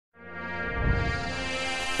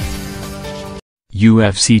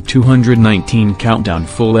UFC 219 Countdown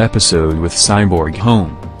Full Episode with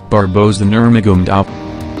Cyborg-Holm, Barboza-Nurmagomedov.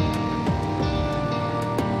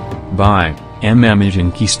 By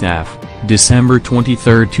Ajanki Staff, December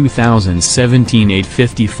 23, 2017,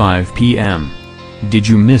 8:55 p.m. Did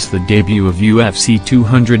you miss the debut of UFC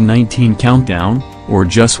 219 Countdown, or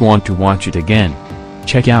just want to watch it again?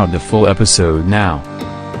 Check out the full episode now.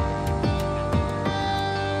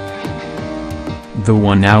 The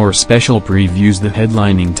 1-hour special previews the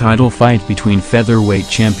headlining title fight between featherweight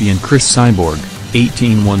champion Cris Cyborg,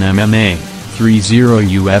 18-1 MMA, 3-0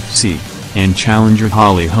 UFC, and challenger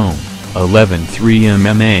Holly Holm, 11-3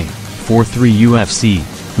 MMA, 4-3 UFC,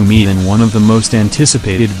 who meet in one of the most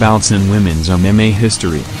anticipated bouts in women's MMA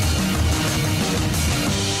history.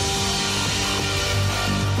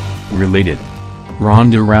 Related.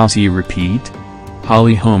 Ronda Rousey repeat?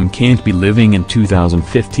 Holly Holm can't be living in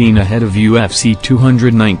 2015 ahead of UFC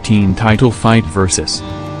 219 title fight versus.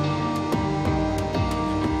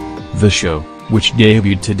 The show, which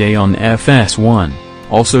debuted today on FS1,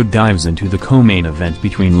 also dives into the co-main event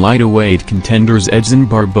between lightweight contenders Edson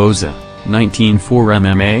Barboza, 19-4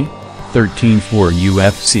 MMA, 13-4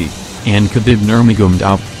 UFC, and Khabib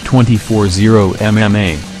Nurmagomedov, 24-0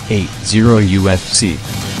 MMA, 8-0 UFC.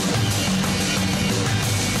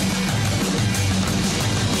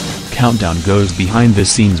 Countdown goes behind the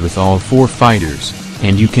scenes with all four fighters,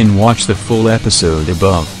 and you can watch the full episode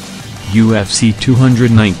above. UFC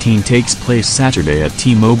 219 takes place Saturday at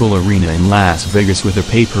T-Mobile Arena in Las Vegas with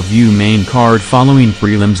a pay-per-view main card following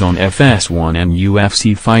prelims on FS1 and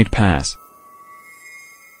UFC Fight Pass.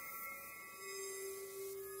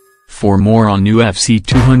 For more on UFC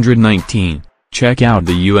 219, check out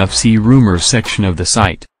the UFC rumors section of the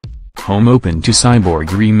site. Holm open to Cyborg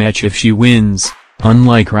rematch if she wins.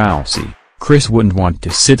 Unlike Rousey, Cris wouldn't want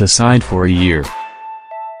to sit aside for a year.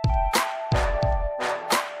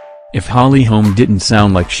 If Holly Holm didn't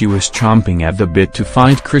sound like she was chomping at the bit to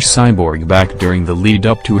fight Cris Cyborg back during the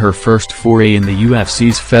lead-up to her first foray in the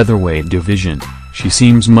UFC's featherweight division, she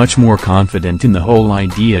seems much more confident in the whole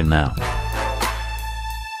idea now.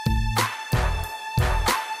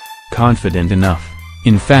 Confident enough,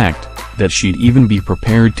 in fact, that she'd even be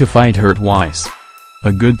prepared to fight her twice.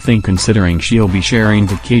 A good thing considering she'll be sharing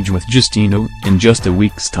the cage with Justino in just a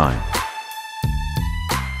week's time.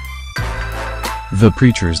 The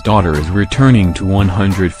preacher's daughter is returning to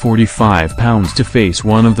 145 pounds to face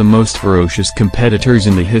one of the most ferocious competitors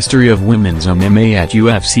in the history of women's MMA at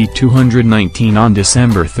UFC 219 on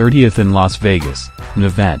December 30th in Las Vegas,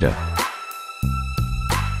 Nevada.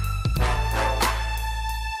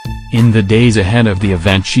 In the days ahead of the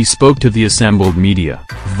event, she spoke to the assembled media,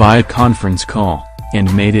 via conference call,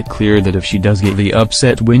 and made it clear that if she does get the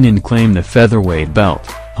upset win and claim the featherweight belt,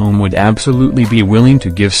 Holm would absolutely be willing to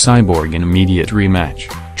give Cyborg an immediate rematch.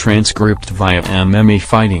 Transcript via MMA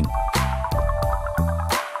Fighting.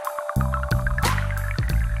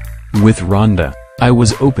 With Ronda, I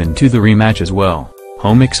was open to the rematch as well,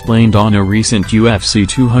 Holm explained on a recent UFC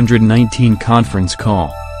 219 conference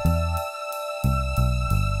call.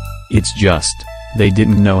 It's just, they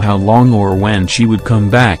didn't know how long or when she would come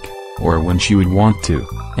back, or when she would want to,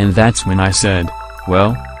 and that's when I said,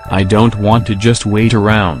 well, I don't want to just wait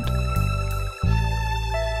around.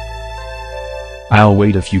 I'll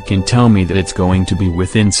wait if you can tell me that it's going to be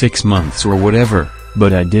within 6 months or whatever,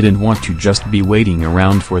 but I didn't want to just be waiting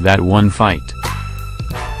around for that one fight.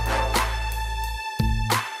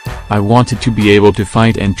 I wanted to be able to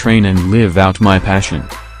fight and train and live out my passion.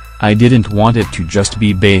 I didn't want it to just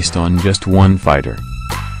be based on just one fighter.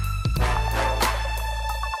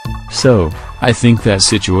 So, I think that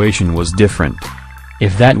situation was different.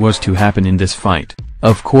 If that was to happen in this fight,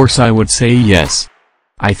 of course I would say yes.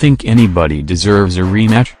 I think anybody deserves a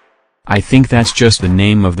rematch. I think that's just the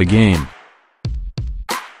name of the game.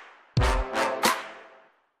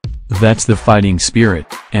 That's the fighting spirit,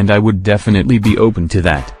 and I would definitely be open to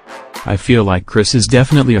that. I feel like Cris is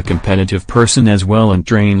definitely a competitive person as well and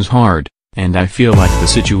trains hard, and I feel like the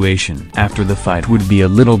situation after the fight would be a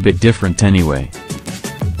little bit different anyway.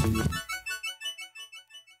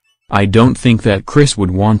 I don't think that Cris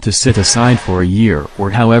would want to sit aside for a year or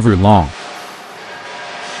however long.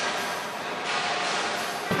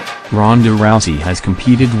 Ronda Rousey has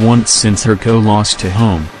competed once since her co-loss to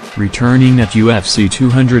Holm, returning at UFC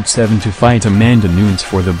 207 to fight Amanda Nunes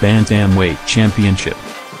for the Bantamweight Championship.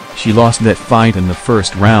 She lost that fight in the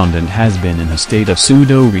first round and has been in a state of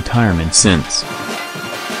pseudo-retirement since.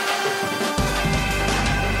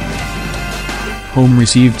 Holm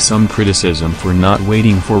received some criticism for not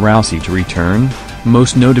waiting for Rousey to return,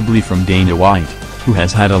 most notably from Dana White, who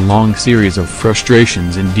has had a long series of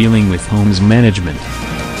frustrations in dealing with Holm's management.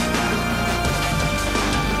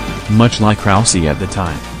 Much like Rousey at the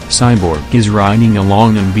time, Cyborg is riding a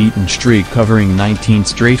long unbeaten streak covering 19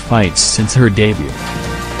 straight fights since her debut.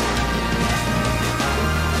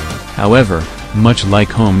 However, much like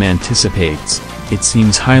Holm anticipates, it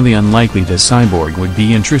seems highly unlikely that Cyborg would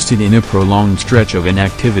be interested in a prolonged stretch of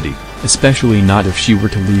inactivity, especially not if she were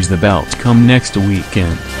to lose the belt come next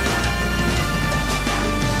weekend.